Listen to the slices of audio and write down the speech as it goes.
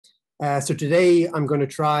So today I'm going to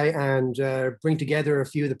try and bring together a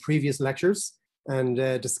few of the previous lectures and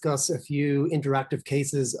discuss a few interactive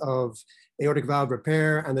cases of aortic valve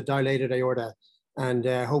repair and the dilated aorta. And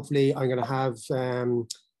hopefully I'm going to have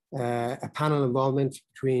a panel involvement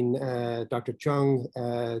between Dr. Chung,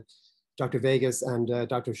 Dr. Vegas, and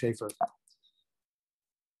Dr. Schaefer.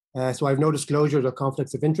 So I have no disclosures or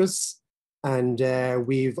conflicts of interest. And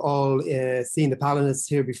we've all seen the panelists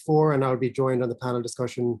here before, and I'll be joined on the panel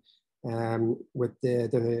discussion with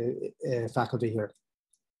the faculty here.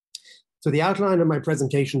 So the outline of my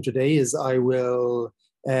presentation today is I will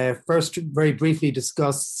first very briefly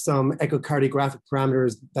discuss some echocardiographic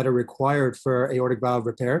parameters that are required for aortic valve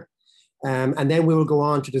repair. And then we will go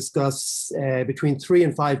on to discuss between 3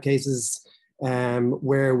 and 5 cases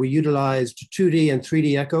where we utilized 2D and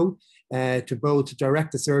 3D echo to both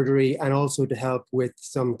direct the surgery and also to help with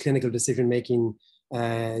some clinical decision-making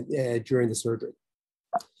during the surgery.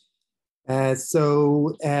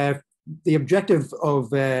 The objective of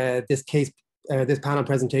this panel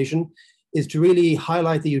presentation is to really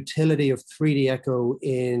highlight the utility of 3D echo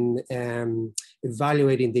in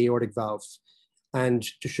evaluating the aortic valve and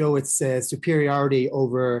to show its superiority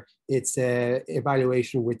over its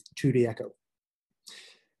evaluation with 2D echo.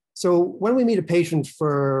 So when we meet a patient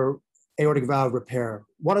for aortic valve repair,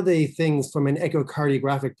 what are the things from an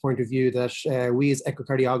echocardiographic point of view that we as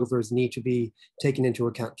echocardiographers need to be taken into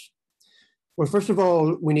account? Well, first of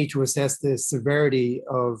all, we need to assess the severity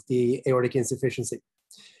of the aortic insufficiency.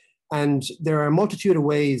 And there are a multitude of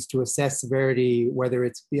ways to assess severity, whether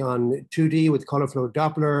it's beyond 2D with color flow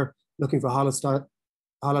Doppler, looking for hollow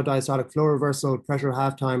diastolic flow reversal, pressure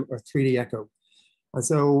half-time, or 3D echo. And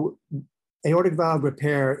so aortic valve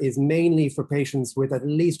repair is mainly for patients with at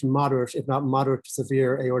least moderate, if not moderate to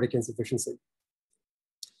severe aortic insufficiency.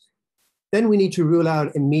 Then we need to rule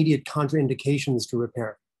out immediate contraindications to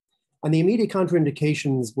repair. And the immediate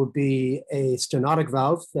contraindications would be a stenotic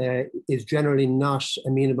valve that is generally not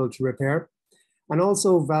amenable to repair, and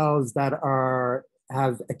also valves that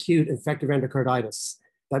have acute infective endocarditis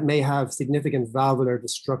that may have significant valvular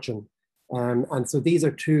destruction. And so these are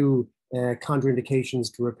 2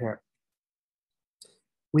 contraindications to repair.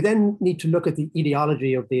 We then need to look at the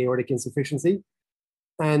etiology of the aortic insufficiency,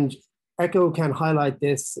 and echo can highlight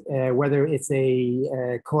this, whether it's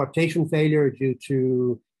a coaptation failure due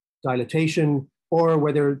to dilatation, or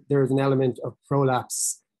whether there's an element of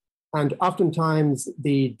prolapse. And oftentimes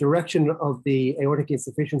the direction of the aortic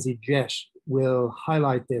insufficiency jet will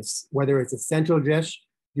highlight this, whether it's a central jet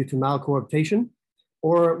due to malcoaptation,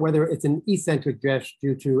 or whether it's an eccentric jet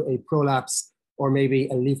due to a prolapse or maybe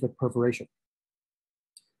a leaflet perforation.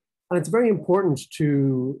 And it's very important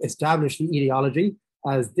to establish the etiology,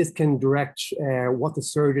 as this can direct what the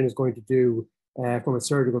surgeon is going to do from a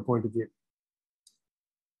surgical point of view.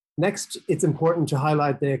 Next, it's important to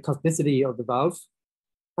highlight the cuspicity of the valve.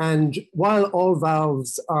 And while all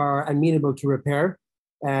valves are amenable to repair,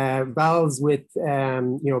 valves with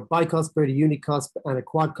bicuspid, a unicusp, and a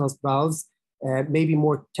quadcusp valves may be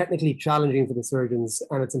more technically challenging for the surgeons.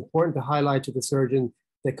 And it's important to highlight to the surgeon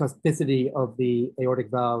the cuspicity of the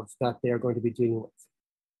aortic valve that they are going to be dealing with.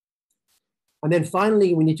 And then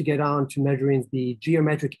finally, we need to get on to measuring the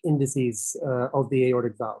geometric indices of the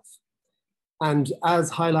aortic valve. And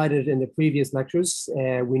as highlighted in the previous lectures,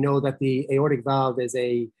 we know that the aortic valve is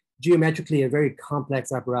geometrically a very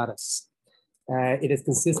complex apparatus. It is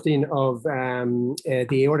consisting of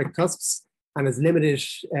the aortic cusps and is limited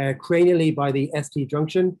cranially by the ST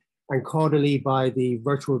junction and caudally by the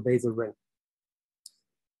virtual basal ring.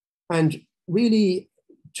 And really,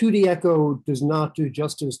 2D echo does not do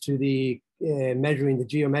justice to the measuring the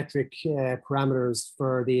geometric parameters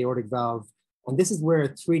for the aortic valve. And this is where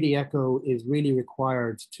 3D echo is really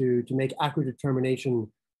required to make accurate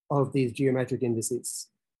determination of these geometric indices.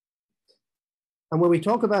 And when we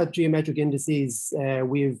talk about geometric indices,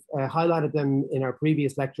 we've highlighted them in our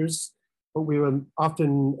previous lectures, but we will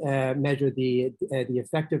often measure the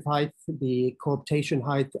effective height, the coaptation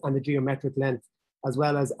height, and the geometric length, as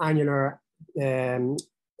well as annular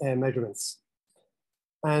measurements.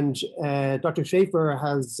 And Dr. Schaefer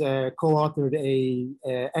has co-authored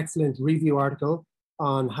an excellent review article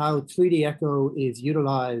on how 3D echo is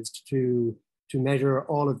utilized to measure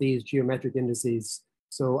all of these geometric indices.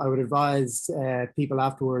 So I would advise people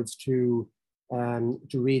afterwards to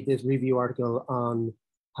read this review article on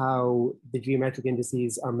how the geometric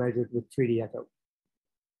indices are measured with 3D echo.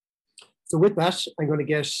 So with that, I'm going to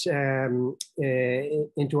get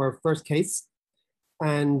into our first case.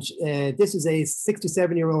 And this is a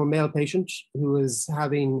 67-year-old male patient who is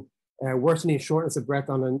having worsening shortness of breath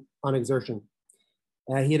on exertion.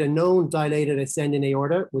 He had a known dilated ascending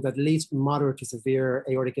aorta with at least moderate to severe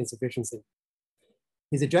aortic insufficiency.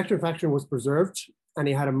 His ejection fraction was preserved, and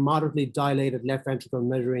he had a moderately dilated left ventricle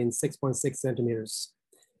measuring 6.6 centimeters.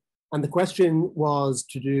 And the question was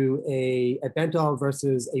to do a Bentall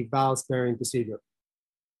versus a valve sparing procedure.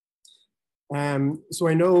 So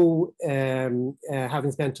I know,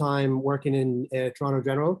 having spent time working in Toronto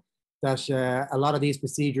General, that a lot of these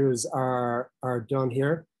procedures are done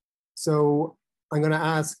here. So I'm going to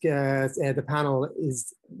ask the panel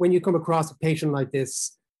is, when you come across a patient like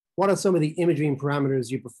this, what are some of the imaging parameters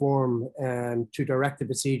you perform to direct the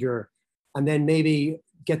procedure, and then maybe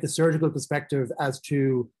get the surgical perspective as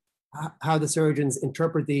to how the surgeons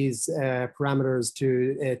interpret these parameters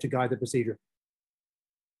to guide the procedure.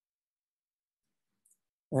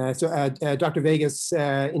 Dr. Vegas,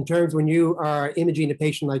 in terms when you are imaging a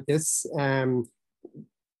patient like this,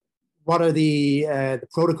 what are the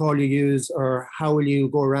protocol you use, or how will you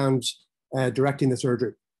go around directing the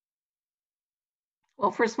surgery?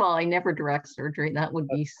 Well, first of all, I never direct surgery. That would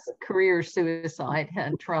be career suicide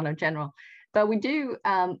at Toronto General. But we do,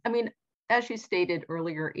 I mean, as you stated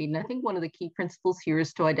earlier, Aidan, I think one of the key principles here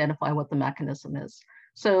is to identify what the mechanism is.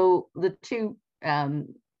 So the two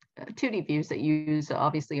 2D views that you use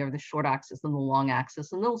obviously are the short axis and the long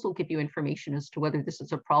axis, and those will give you information as to whether this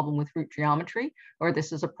is a problem with root geometry, or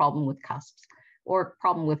this is a problem with cusps, or a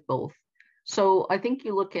problem with both. So I think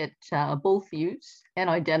you look at both views and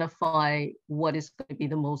identify what is going to be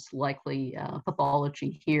the most likely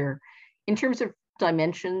pathology here. In terms of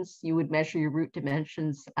dimensions, you would measure your root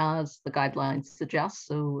dimensions as the guidelines suggest,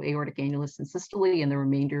 so aortic annulus and systole, and the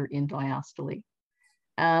remainder in diastole.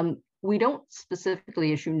 We don't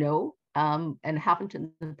specifically, as you know, and haven't in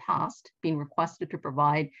the past been requested to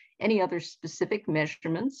provide any other specific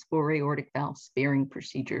measurements for aortic valve sparing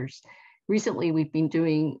procedures. Recently, we've been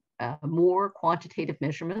doing more quantitative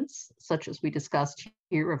measurements, such as we discussed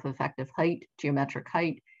here, of effective height, geometric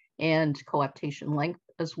height, and coaptation length,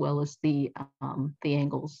 as well as the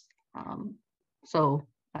angles. So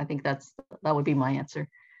I think that would be my answer.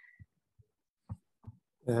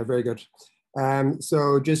 Very good.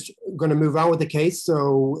 So just going to move on with the case.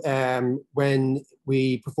 So when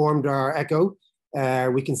we performed our echo,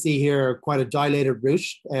 we can see here quite a dilated root.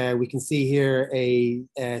 We can see here a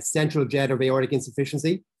central jet of aortic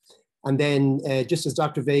insufficiency. And then just as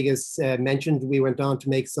Dr. Vegas mentioned, we went on to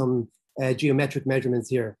make some geometric measurements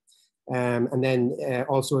here. And then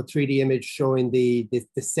also a 3D image showing the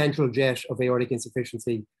central jet of aortic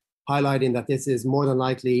insufficiency, highlighting that this is more than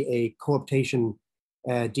likely a coaptation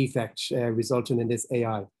defect resulting in this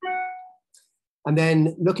AI. And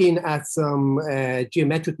then looking at some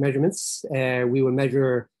geometric measurements, we will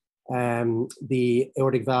measure the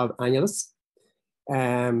aortic valve annulus.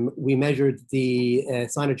 We measured the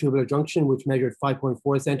sinotubular junction, which measured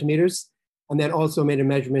 5.4 centimeters, and then also made a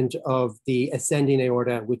measurement of the ascending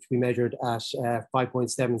aorta, which we measured at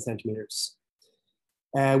 5.7 centimeters.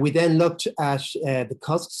 We then looked at the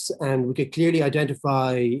cusps, and we could clearly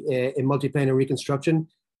identify in multiplanar reconstruction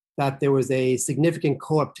that there was a significant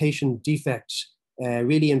coaptation defect,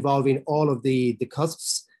 really involving all of the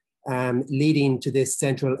cusps, leading to this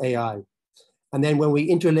central AI. And then when we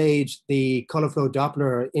interlaid the color flow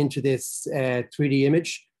Doppler into this 3D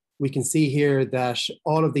image, we can see here that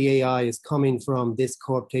all of the AI is coming from this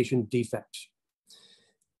coaptation defect.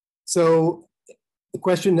 So the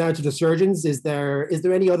question now to the surgeons, is there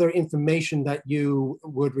any other information that you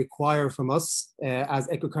would require from us as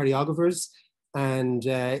echocardiographers? And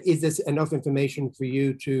is this enough information for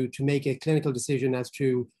you to make a clinical decision as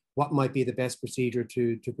to what might be the best procedure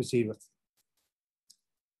to proceed with?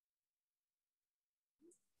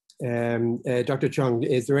 Dr. Chung,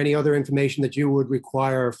 is there any other information that you would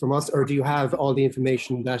require from us, or do you have all the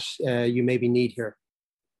information that you maybe need here?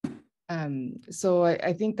 So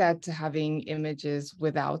I think that having images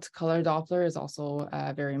without color Doppler is also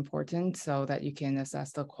very important, so that you can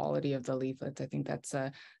assess the quality of the leaflets. I think that's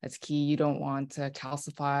key. You don't want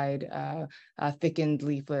calcified, thickened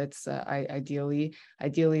leaflets. Ideally,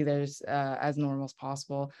 there's as normal as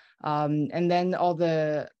possible. And then all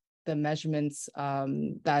the measurements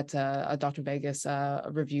that Dr. Vegas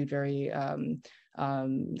reviewed very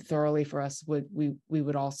thoroughly for us we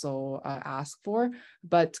would also ask for,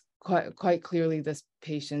 but quite clearly this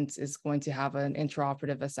patient is going to have an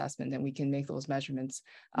intraoperative assessment, and we can make those measurements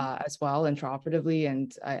as well intraoperatively.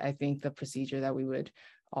 And I think the procedure that we would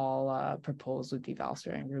all propose would be valve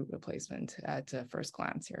sparing root replacement at first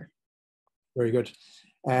glance here. Very good.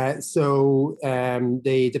 So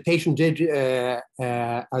the patient did,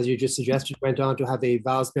 as you just suggested, went on to have a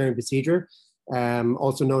valve sparing procedure.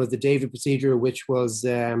 also known as the David procedure, which was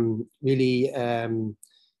really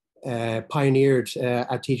pioneered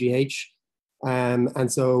at TGH.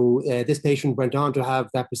 And so this patient went on to have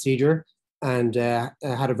that procedure and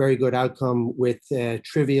had a very good outcome with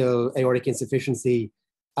trivial aortic insufficiency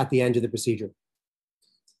at the end of the procedure.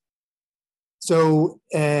 So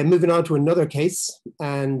moving on to another case,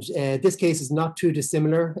 and this case is not too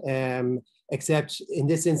dissimilar, except in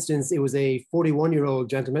this instance, it was a 41-year-old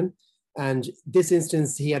gentleman. And this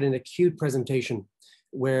instance, he had an acute presentation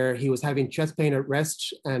where he was having chest pain at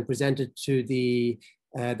rest and presented to the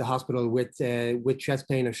hospital with chest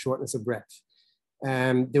pain and shortness of breath.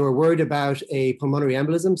 They were worried about a pulmonary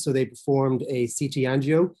embolism, so they performed a CT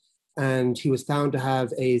angio, and he was found to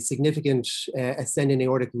have a significant ascending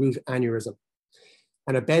aortic root aneurysm.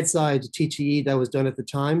 And a bedside TTE that was done at the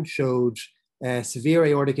time showed severe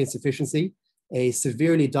aortic insufficiency, a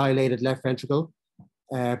severely dilated left ventricle,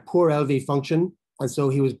 poor LV function, and so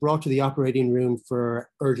he was brought to the operating room for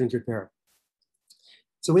urgent repair.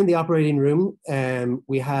 So in the operating room,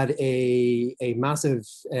 we had a massive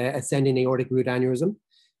ascending aortic root aneurysm,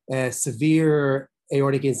 severe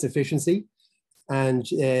aortic insufficiency, and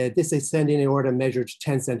this ascending aorta measured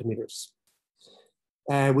 10 centimeters.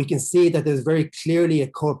 We can see that there's very clearly a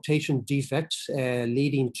coaptation defect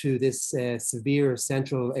leading to this severe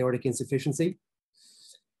central aortic insufficiency.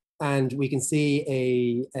 And we can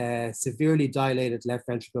see a severely dilated left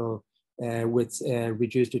ventricle with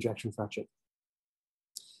reduced ejection fraction.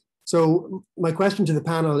 So my question to the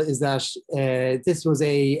panel is that this was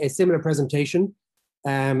a similar presentation,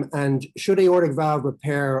 and should aortic valve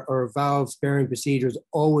repair or valve sparing procedures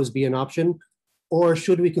always be an option, or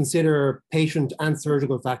should we consider patient and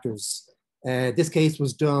surgical factors? This case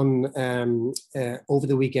was done over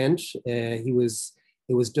the weekend. It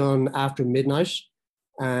was done after midnight.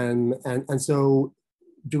 And so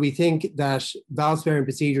do we think that valve sparing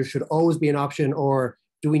procedures should always be an option, or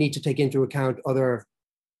do we need to take into account other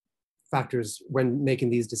factors when making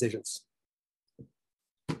these decisions?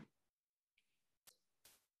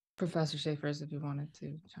 Professor Schaefers, if you wanted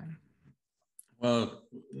to chime in. Well,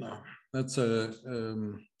 no, that's a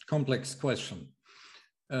complex question.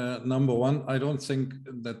 Number one, I don't think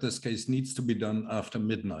that this case needs to be done after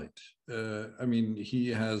midnight. I mean, he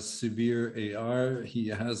has severe AR. He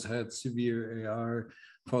has had severe AR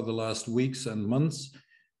for the last weeks and months.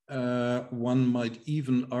 One might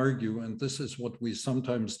even argue, and this is what we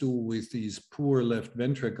sometimes do with these poor left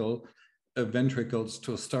ventricles,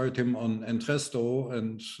 to start him on Entresto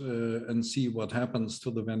and see what happens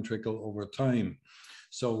to the ventricle over time.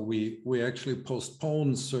 So we actually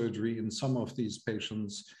postpone surgery in some of these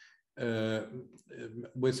patients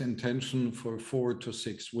with intention for 4 to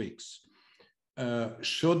 6 weeks.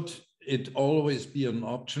 Should it always be an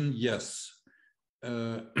option? Yes.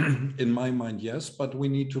 In my mind, yes, but we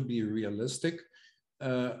need to be realistic.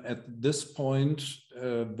 At this point,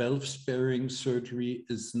 valve sparing surgery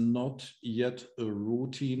is not yet a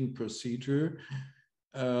routine procedure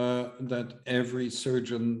that every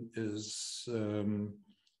surgeon is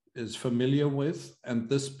familiar with, and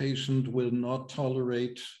this patient will not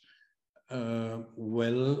tolerate the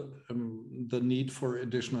need for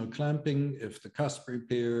additional clamping if the cusp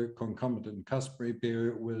repair, concomitant cusp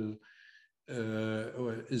repair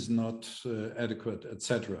is not adequate,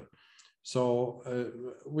 etc. So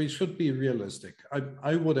we should be realistic.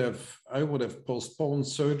 I would have postponed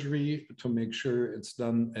surgery to make sure it's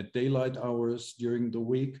done at daylight hours during the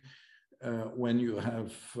week when you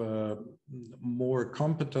have more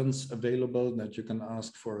competence available that you can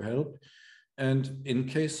ask for help. And in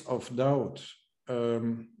case of doubt,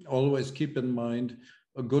 always keep in mind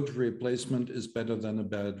a good replacement is better than a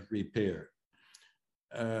bad repair.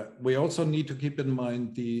 We also need to keep in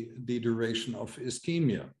mind the duration of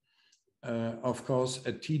ischemia. Of course,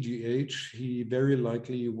 at TGH, he very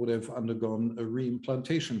likely would have undergone a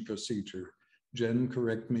reimplantation procedure. Jen,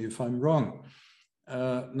 correct me if I'm wrong.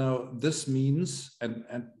 Now, this means, and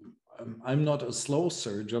I'm not a slow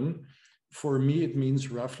surgeon, for me, it means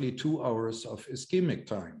roughly 2 hours of ischemic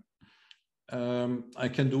time. I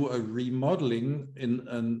can do a remodeling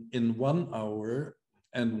in 1 hour,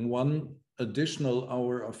 and 1 additional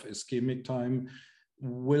hour of ischemic time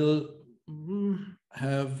will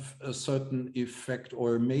have a certain effect,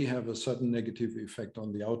 or may have a certain negative effect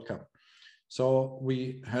on the outcome. So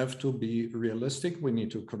we have to be realistic. We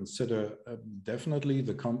need to consider definitely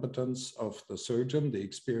the competence of the surgeon, the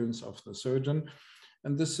experience of the surgeon.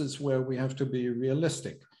 And this is where we have to be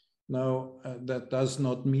realistic. Now, that does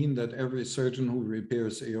not mean that every surgeon who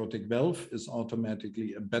repairs aortic valve is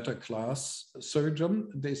automatically a better class surgeon.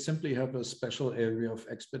 They simply have a special area of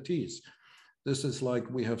expertise. This is like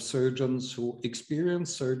we have surgeons who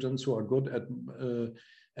experienced surgeons who are good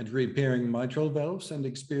at repairing mitral valves, and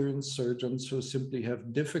experienced surgeons who simply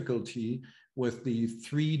have difficulty with the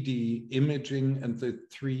 3D imaging and the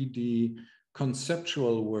 3D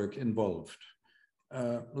conceptual work involved.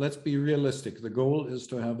 Let's be realistic. The goal is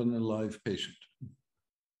to have an alive patient.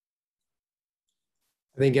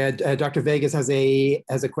 I think Dr. Vegas has a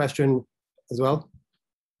question as well.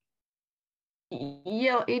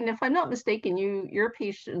 Yeah, Aidan, if I'm not mistaken,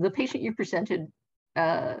 the patient you presented,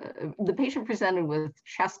 the patient presented with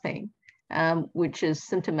chest pain, which is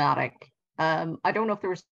symptomatic. I don't know if there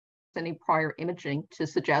was any prior imaging to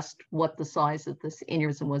suggest what the size of this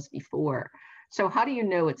aneurysm was before. So how do you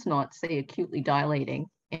know it's not, say, acutely dilating,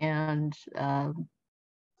 and how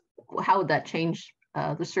would that change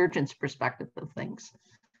the surgeon's perspective of things?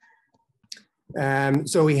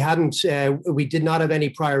 So we did not have any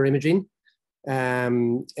prior imaging. I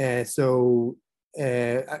mean,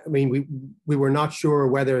 we were not sure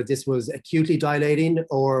whether this was acutely dilating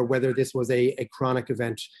or whether this was a chronic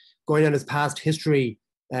event. Going on his past history,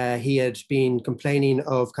 he had been complaining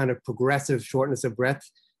of kind of progressive shortness of breath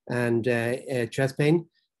and chest pain.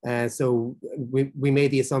 So we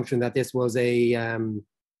made the assumption that this was an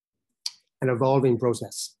evolving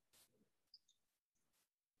process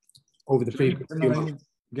over the previous few months.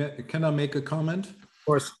 Can I make a comment? Of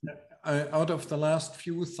course. Out of the last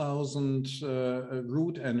few thousand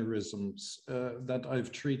root aneurysms that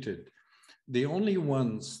I've treated, the only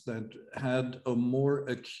ones that had a more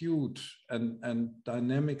acute and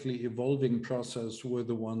dynamically evolving process were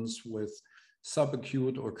the ones with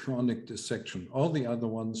subacute or chronic dissection. All the other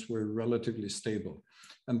ones were relatively stable.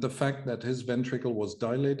 And the fact that his ventricle was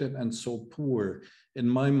dilated and so poor, in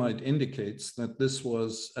my mind, indicates that this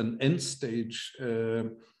was an end stage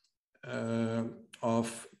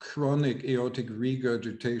of chronic aortic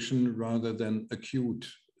regurgitation rather than acute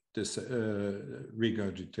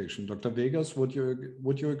regurgitation. Dr. Vegas, would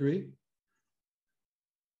you agree?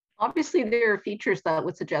 Obviously, there are features that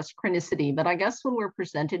would suggest chronicity, but I guess when we're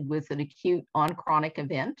presented with an acute on-chronic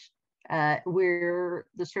event, where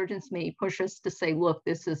the surgeons may push us to say, look,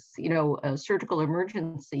 this is, a surgical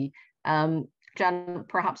emergency. Jan,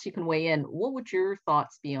 perhaps you can weigh in. What would your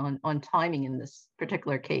thoughts be on timing in this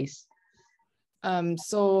particular case? I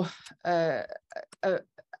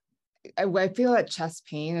feel that chest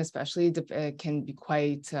pain, especially, can be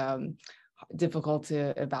quite difficult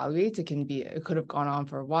to evaluate. It could have gone on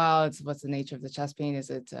for a while. What's the nature of the chest pain? Is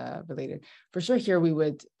it related? For sure, here we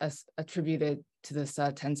would attribute it to this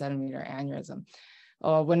 10-centimeter aneurysm.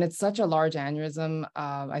 When it's such a large aneurysm,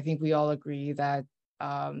 I think we all agree that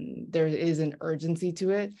there is an urgency to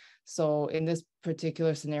it. So in this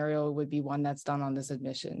particular scenario, it would be one that's done on this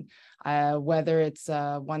admission. Whether it's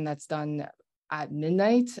one that's done at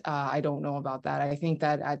midnight, I don't know about that. I think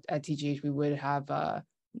that at TGH, we would have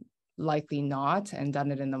likely not and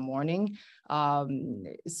done it in the morning.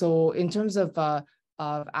 So in terms of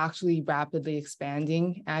actually rapidly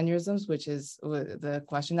expanding aneurysms, which is the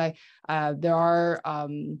question, there are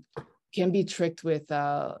can be tricked with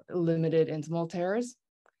limited intimal tears.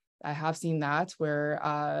 I have seen that where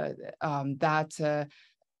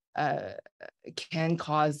can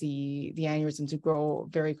cause the aneurysm to grow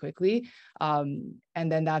very quickly. And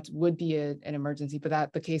then that would be an emergency,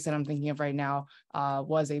 but the case that I'm thinking of right now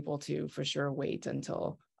was able to for sure wait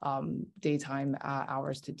until daytime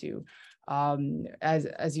hours to do.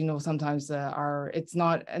 As you know, sometimes it's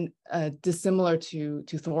not dissimilar to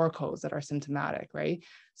thoracos that are symptomatic, right?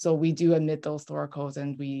 So we do admit those thoracos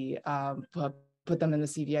and we put them in the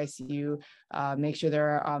CVICU, make sure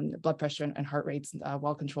their blood pressure and heart rates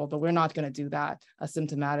well controlled, but we're not going to do that, a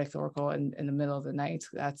symptomatic thoraco in the middle of the night.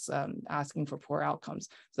 That's asking for poor outcomes.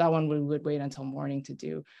 So that one we would wait until morning to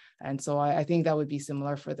do. And so I think that would be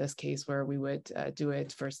similar for this case where we would do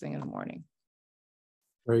it first thing in the morning.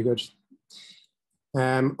 Very good.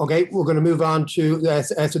 Okay, we're going to move on to,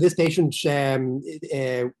 so this patient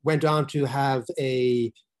went on to have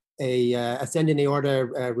a ascending aorta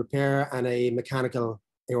repair and a mechanical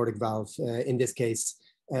aortic valve in this case.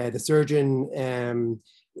 The surgeon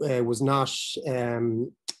was not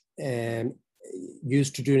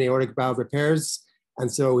used to doing aortic valve repairs, and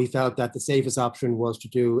so he felt that the safest option was to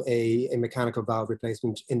do a mechanical valve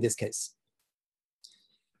replacement in this case.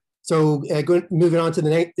 So moving on to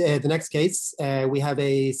the next case, we have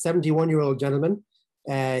a 71-year-old gentleman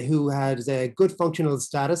who had a good functional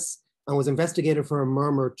status and was investigated for a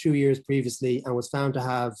murmur 2 years previously and was found to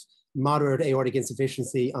have moderate aortic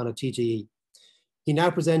insufficiency on a TGE. He now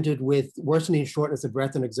presented with worsening shortness of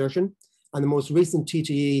breath and exertion, and the most recent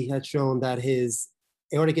TGE had shown that his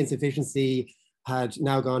aortic insufficiency had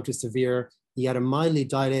now gone to severe he had a mildly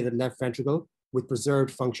dilated left ventricle with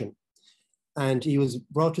preserved function. And he was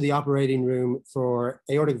brought to the operating room for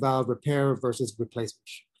aortic valve repair versus replacement.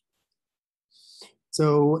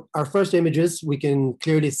 So our first images, we can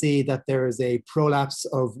clearly see that there is a prolapse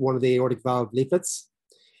of one of the aortic valve leaflets.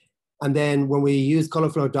 And then when we use color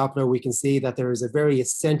flow Doppler, we can see that there is a very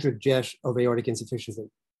eccentric jet of aortic insufficiency.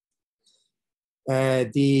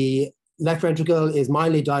 The left ventricle is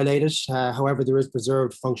mildly dilated, however, there is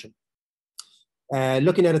preserved function.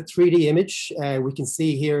 Looking at a 3D image, we can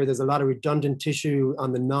see here there's a lot of redundant tissue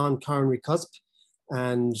on the non-coronary cusp.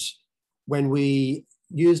 And when we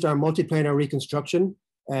used our multiplanar reconstruction,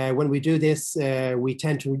 when we do this, we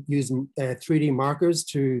tend to use 3D markers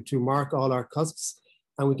to mark all our cusps.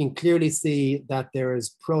 And we can clearly see that there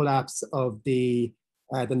is prolapse of the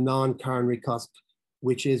non-coronary cusp,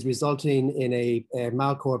 which is resulting in a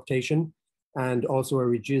malcoaptation and also a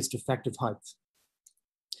reduced effective height.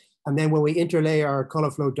 And then when we interlay our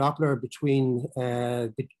color flow Doppler between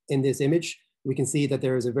in this image, we can see that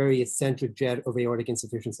there is a very eccentric jet of aortic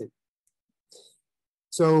insufficiency.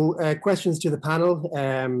 So questions to the panel.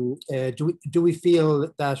 Do we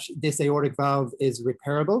feel that this aortic valve is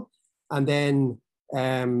repairable? And then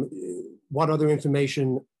what other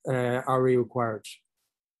information are we required?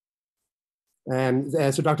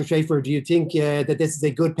 So Dr. Schaefer, do you think that this is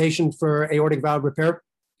a good patient for aortic valve repair?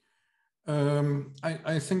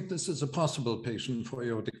 I think this is a possible patient for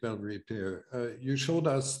aortic valve repair. You showed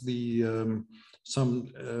us the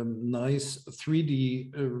some nice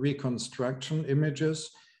 3D reconstruction images.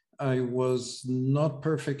 I was not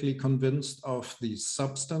perfectly convinced of the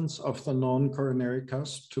substance of the non-coronary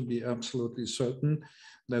cusp to be absolutely certain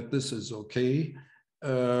that this is okay.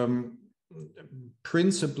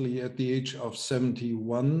 Principally at the age of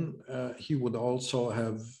 71, he would also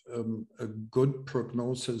have a good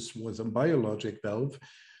prognosis with a biologic valve.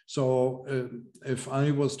 So if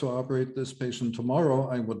I was to operate this patient tomorrow,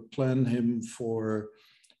 I would plan him for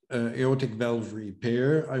aortic valve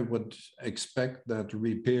repair. I would expect that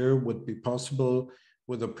repair would be possible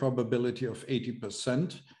with a probability of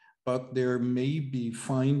 80%, but there may be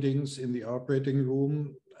findings in the operating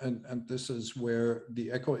room, and this is where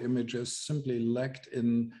the echo images simply lacked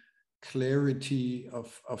in clarity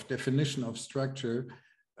of definition of structure,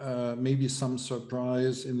 maybe some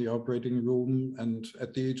surprise in the operating room. And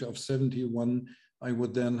at the age of 71, I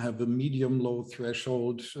would then have a medium-low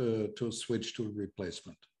threshold to switch to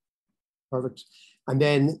replacement. Perfect. And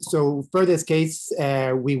then, so for this case,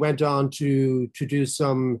 we went on to do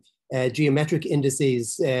some geometric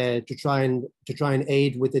indices to try and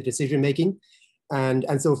aid with the decision making.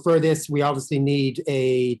 And so for this, we obviously need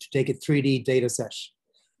to take a 3D data set.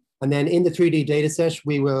 And then in the 3D data set,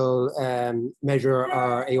 we will measure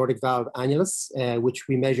our aortic valve annulus, which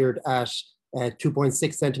we measured at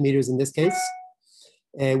 2.6 centimeters in this case.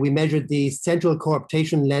 We measured the central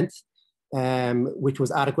coaptation length, which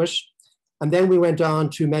was adequate. And then we went on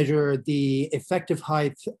to measure the effective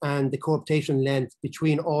height and the coaptation length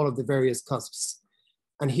between all of the various cusps.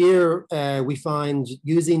 And here we find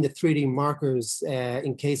using the 3D markers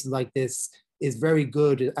in cases like this is very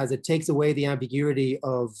good, as it takes away the ambiguity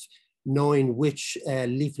of knowing which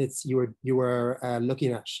leaflets you were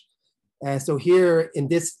looking at. So here in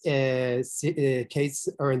this case,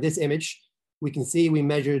 or in this image, we can see we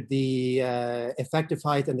measured the effective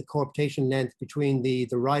height and the coaptation length between the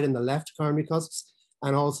right and the left coronary cusps,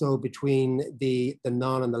 and also between the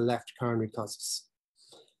non and the left coronary cusps.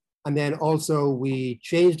 And then also we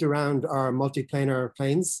changed around our multiplanar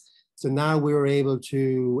planes. So now we were able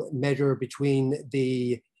to measure between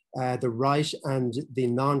the right and the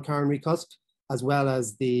non-coronary cusp, as well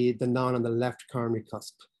as the non and the left coronary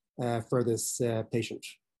cusp for this patient.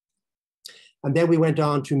 And then we went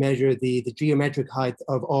on to measure the geometric height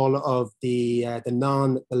of all of the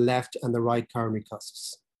non, the left, and the right coronary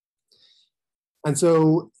cusps. And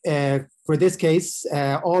so for this case,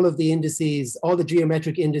 all of the indices, all the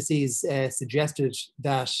geometric indices suggested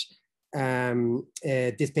that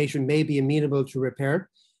this patient may be amenable to repair,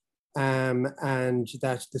 and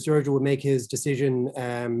that the surgeon would make his decision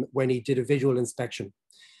when he did a visual inspection.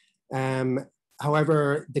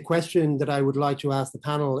 However, the question that I would like to ask the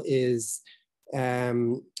panel is,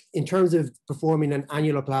 in terms of performing an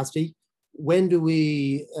annuloplasty, when do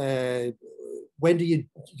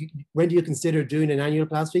you consider doing an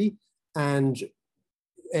annuloplasty, and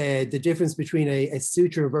the difference between a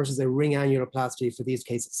suture versus a ring annuloplasty for these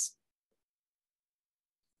cases?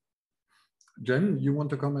 Jen, you want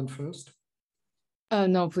to comment first?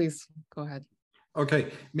 No, please go ahead.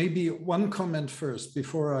 Okay, maybe one comment first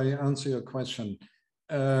before I answer your question.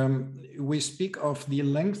 We speak of the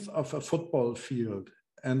length of a football field.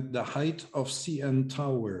 and the height of CN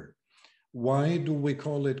tower. Why do we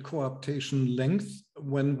call it coaptation length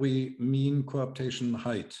when we mean coaptation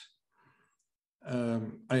height?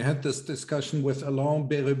 I had this discussion with Alain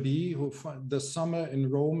Bereby, who this summer in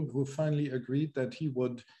Rome, who finally agreed that he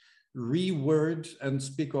would reword and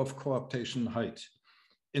speak of coaptation height.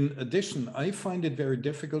 In addition, I find it very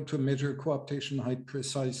difficult to measure coaptation height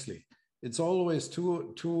precisely. It's always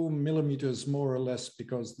two millimeters more or less,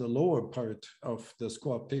 because the lower part of this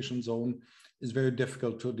coaptation zone is very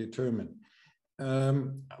difficult to determine.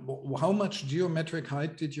 How much geometric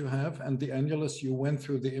height did you have? And the annulus, you went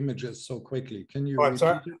through the images so quickly. Can you repeat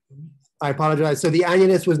it? I apologize. So the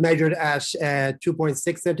annulus was measured at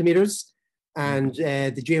 2.6 centimeters, and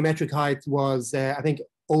the geometric height was, I think,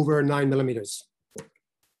 over 9 millimeters.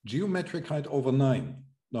 Geometric height over 9?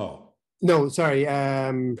 No. No, sorry.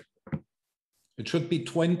 It should be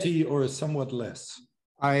 20 or somewhat less.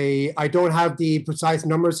 I don't have the precise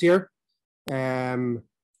numbers here.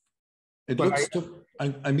 It looks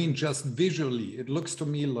I mean, just visually, it looks to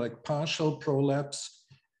me like partial prolapse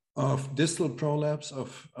of distal prolapse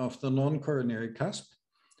of the non-coronary cusp,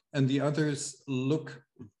 and the others look,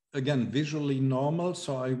 again, visually normal.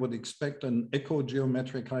 So I would expect an echo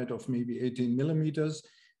geometric height of maybe 18 millimeters,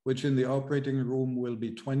 which in the operating room will be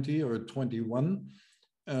 20 or 21.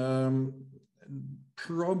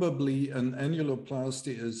 Probably an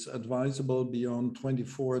annuloplasty is advisable beyond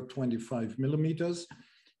 24, 25 millimeters,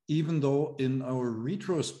 even though in our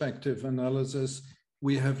retrospective analysis,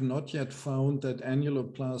 we have not yet found that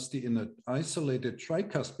annuloplasty in an isolated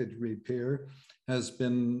tricuspid repair has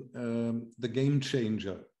been the game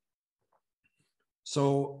changer.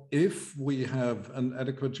 So if we have an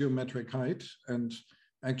adequate geometric height, and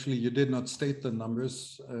actually you did not state the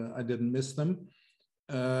numbers, I didn't miss them,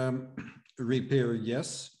 repair,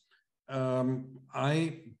 yes.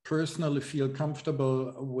 I personally feel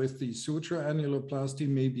comfortable with the suture annuloplasty.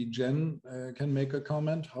 Maybe Jen can make a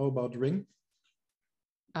comment. How about ring?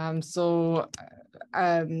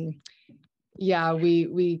 Yeah,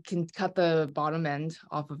 we can cut the bottom end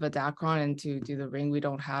off of a Dacron, and to do the ring, we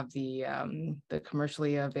don't have the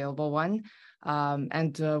commercially available one.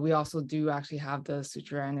 And we also do actually have the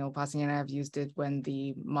suture annuloplasty, and I've used it when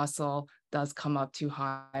the muscle does come up too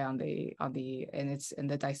high on the and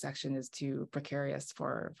the dissection is too precarious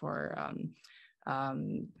but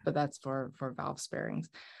that's for valve sparings.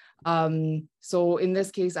 So in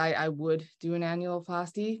this case, I would do an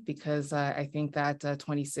annuloplasty, because I think that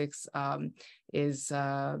 26 is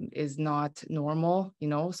not normal, you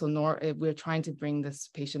know. So we're trying to bring this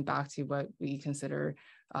patient back to what we consider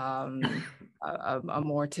a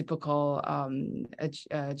more typical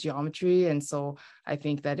geometry. And so I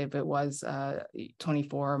think that if it was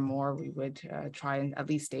 24 or more, we would try and at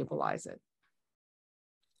least stabilize it.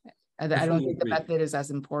 I don't think the method is as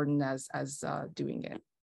important as doing it.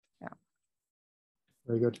 Yeah.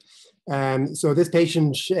 Very good. So this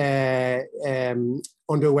patient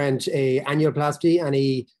underwent a annuloplasty,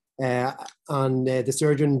 and the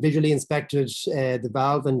surgeon visually inspected the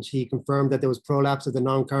valve, and he confirmed that there was prolapse of the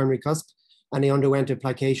non-coronary cusp, and he underwent a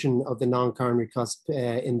plication of the non-coronary cusp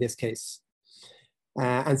in this case.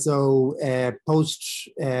 And so post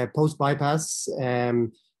bypass,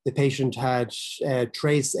 the patient had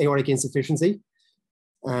trace aortic insufficiency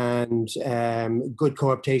and good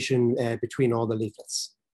coaptation between all the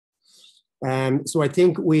leaflets. So I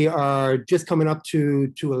think we are just coming up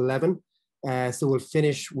to 11. So we'll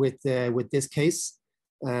finish with this case.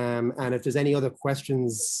 And if there's any other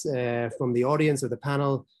questions from the audience or the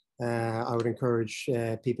panel, I would encourage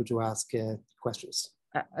people to ask questions.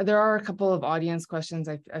 There are a couple of audience questions.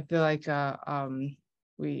 I feel like I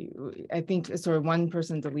think one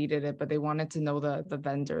person deleted it, but they wanted to know the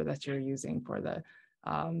vendor that you're using for the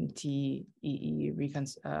TEE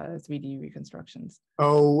 3D reconstructions.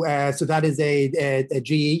 Oh, so that is a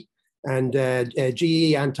GE, and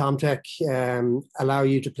GE and TomTech allow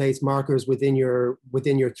you to place markers within your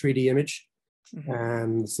 3D image.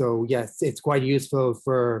 Mm-hmm. So yes, it's quite useful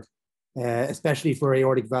for, especially for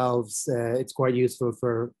aortic valves. It's quite useful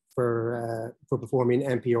for performing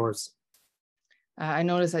NPRs. I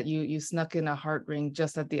noticed that you snuck in a heart ring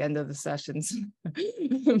just at the end of the sessions.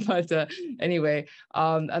 But anyway,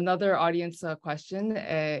 another audience question,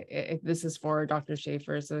 if this is for Dr.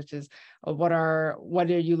 Schaefer, so which is, what are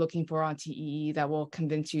you looking for on TEE that will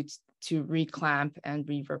convince you to reclamp and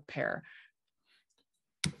re-repair?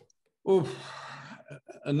 Oh,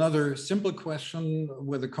 another simple question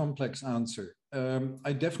with a complex answer.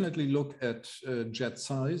 I definitely look at jet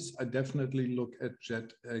size. I definitely look at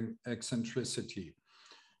jet eccentricity.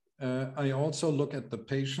 I also look at the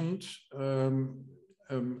patient.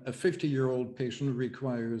 a 50-year-old patient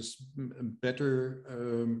requires better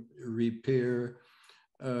repair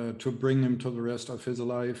to bring him to the rest of his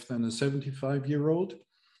life than a 75-year-old.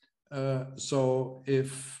 So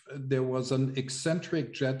if there was an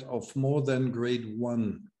eccentric jet of more than grade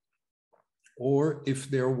 1, or if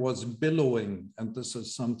there was billowing, and this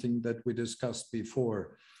is something that we discussed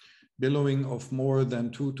before, billowing of more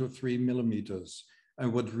than 2 to 3 millimeters, I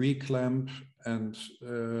would reclamp and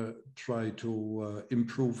try to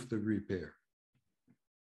improve the repair.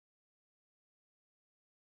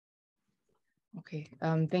 Okay,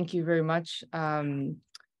 thank you very much.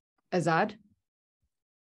 Azad?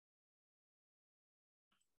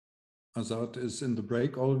 Azad is in the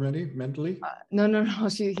break already, mentally? No,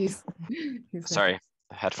 he's Sorry,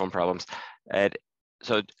 headphone problems.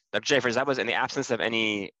 So Dr. Schaefer, that was in the absence of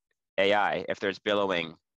any AI, if there's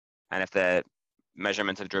billowing and if the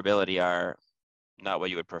measurements of durability are not what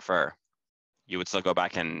you would prefer, you would still go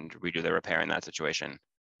back and redo the repair in that situation?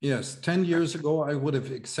 Yes, 10 years ago, I would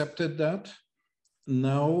have accepted that.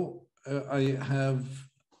 Now I have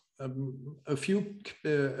a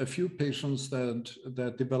few patients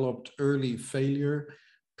that developed early failure,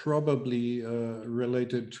 probably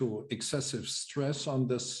related to excessive stress on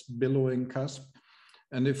this billowing cusp.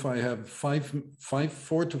 And if I have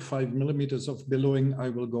 4 to 5 millimeters of billowing, I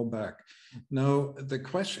will go back. Now, the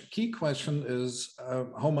key question is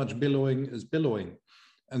how much billowing is billowing?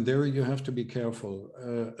 And there you have to be careful.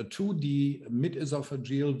 A 2D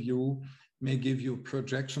mid-esophageal view may give you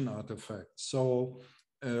projection artifacts. So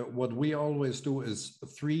what we always do is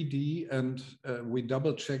 3D, and we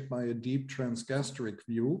double check by a deep transgastric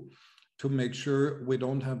view to make sure we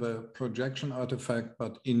don't have a projection artifact,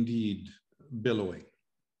 but indeed billowing.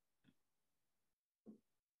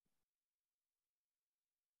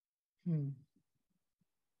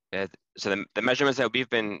 So the measurements that we've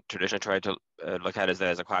been traditionally trying to look at is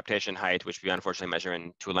there's a coaptation height, which we unfortunately measure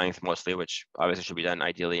in 2 length mostly, which obviously should be done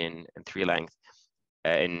ideally in 3 length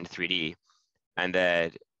in 3D, and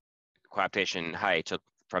the coaptation height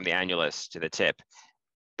from the annulus to the tip.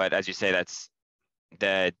 But as you say, that's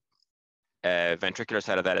the ventricular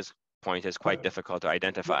side of that point is quite difficult to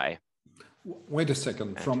identify. Wait a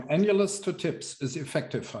second. From annulus to tips is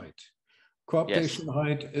effective height. Coaptation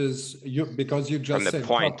height is because you just said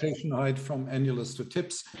coaptation height from annulus to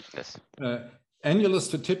tips. Yes. Annulus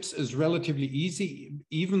to tips is relatively easy,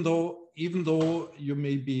 even though you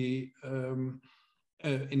may be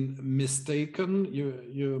mistaken,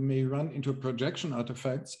 you may run into projection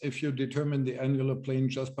artifacts if you determine the annular plane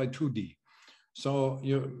just by 2D. So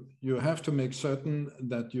you have to make certain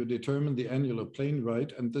that you determine the annular plane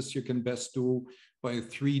right, and this you can best do by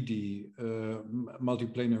 3D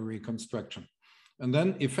multiplanar reconstruction. And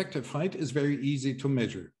then effective height is very easy to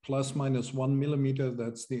measure, plus minus 1 millimeter,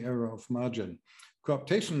 that's the error of margin.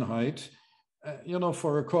 Coaptation height,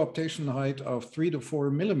 for a coaptation height of 3 to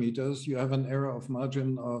 4 millimeters, you have an error of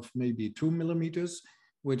margin of maybe 2 millimeters,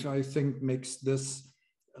 which I think makes this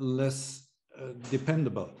less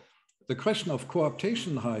dependable. The question of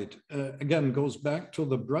coaptation height, again, goes back to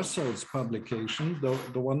the Brussels publication,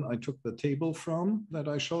 the one I took the table from that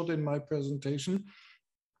I showed in my presentation.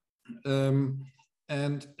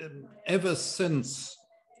 And ever since,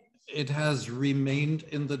 it has remained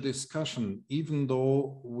in the discussion, even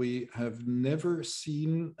though we have never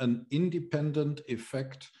seen an independent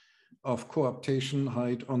effect of coaptation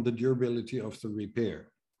height on the durability of the repair.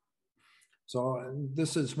 So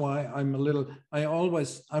this is why I'm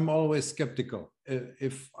always skeptical.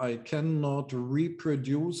 If I cannot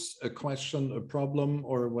reproduce a question, a problem,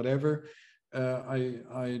 or whatever,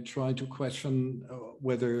 I try to question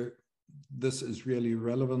whether this is really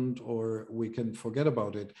relevant or we can forget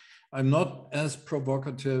about it. I'm not as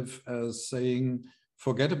provocative as saying,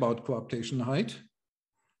 forget about coaptation height.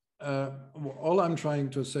 All I'm trying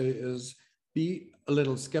to say is be a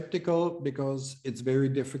little skeptical because it's very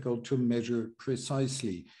difficult to measure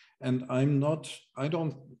precisely. And I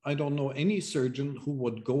don't know any surgeon who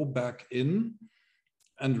would go back in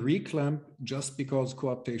and reclamp just because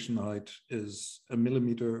coaptation height is a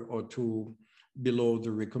millimeter or 2 below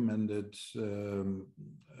the recommended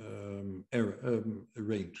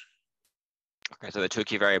range. Okay, so the 2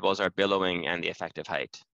 key variables are billowing and the effective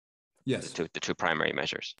height. Yes. The two primary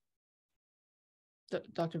measures.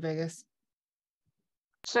 Dr. Vegas.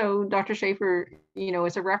 So Dr. Schaefer,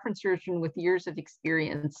 as a reference surgeon with years of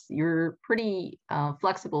experience, you're pretty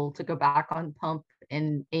flexible to go back on pump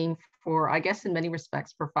and aim for, I guess, in many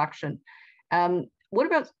respects, perfection. What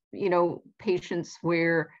about, patients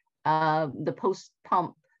where the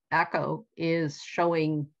post-pump echo is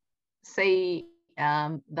showing, say,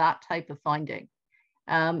 that type of finding?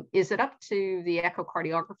 Is it up to the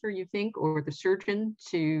echocardiographer, you think, or the surgeon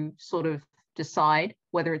to sort of decide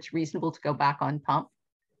whether it's reasonable to go back on pump?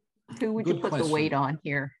 Who would you put the weight on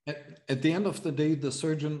here? At the end of the day, the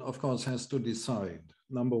surgeon, of course, has to decide,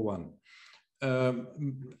 number one.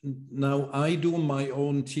 Now, I do my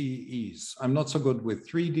own TEEs. I'm not so good with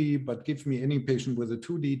 3D, but give me any patient with a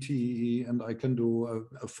 2D TEE and I can do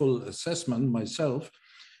a full assessment myself.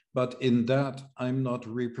 But in that, I'm not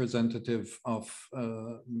representative of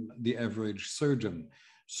the average surgeon.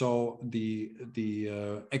 So the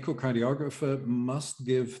echocardiographer must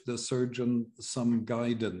give the surgeon some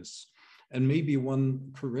guidance and maybe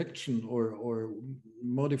one correction or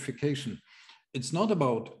modification. It's not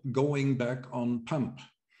about going back on pump.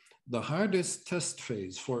 The hardest test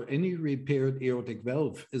phase for any repaired aortic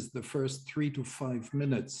valve is the first 3 to 5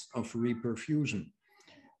 minutes of reperfusion.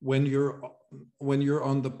 When you're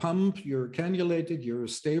on the pump, you're cannulated, you're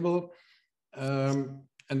stable,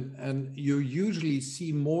 and you usually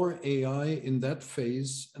see more AI in that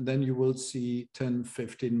phase than you will see 10,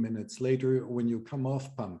 15 minutes later when you come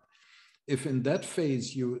off pump. If in that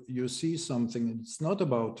phase you see something, it's not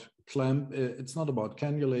about it's not about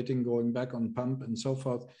cannulating, going back on pump and so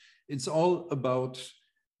forth. It's all about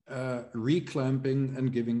reclamping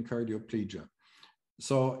and giving cardioplegia.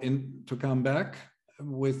 So to come back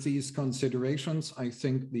with these considerations, I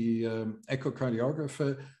think the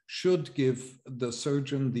echocardiographer should give the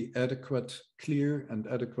surgeon the adequate, clear and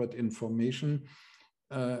adequate information.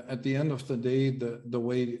 At the end of the day, the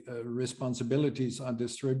way responsibilities are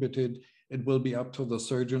distributed, it will be up to the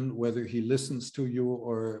surgeon whether he listens to you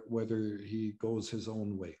or whether he goes his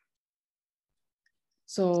own way.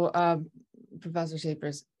 So, Professor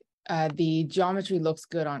Schapers, the geometry looks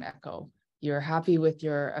good on echo. You're happy with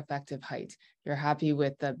your effective height. You're happy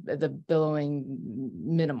with the billowing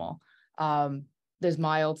minimal. There's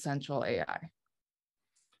mild central AI.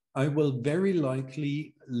 I will very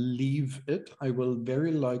likely leave it. I will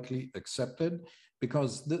very likely accept it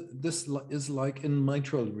because this is like in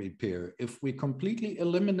mitral repair. If we completely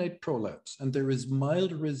eliminate prolapse and there is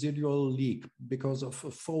mild residual leak because of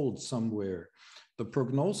a fold somewhere, the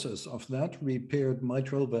prognosis of that repaired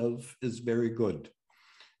mitral valve is very good.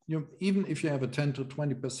 Even if you have a 10 to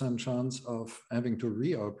 20% chance of having to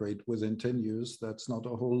reoperate within 10 years, that's not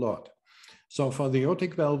a whole lot. So for the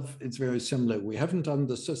aortic valve, it's very similar. We haven't done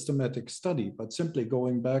the systematic study, but simply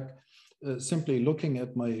going back, simply looking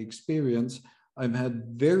at my experience, I've had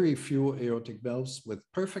very few aortic valves with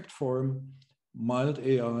perfect form, mild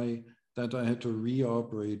AI, that I had to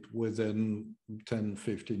reoperate within 10,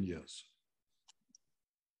 15 years.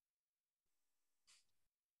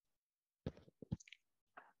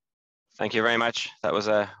 Thank you very much. That was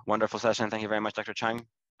a wonderful session. Thank you very much, Dr. Chang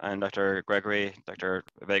and Dr. Gregory, Dr.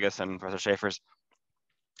 Vegas, and Professor Schapers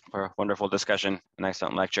for a wonderful discussion and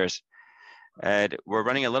excellent lectures. We're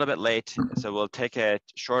running a little bit late, so we'll take a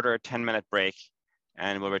shorter 10-minute break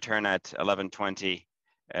and we'll return at 11:20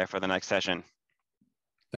 for the next session.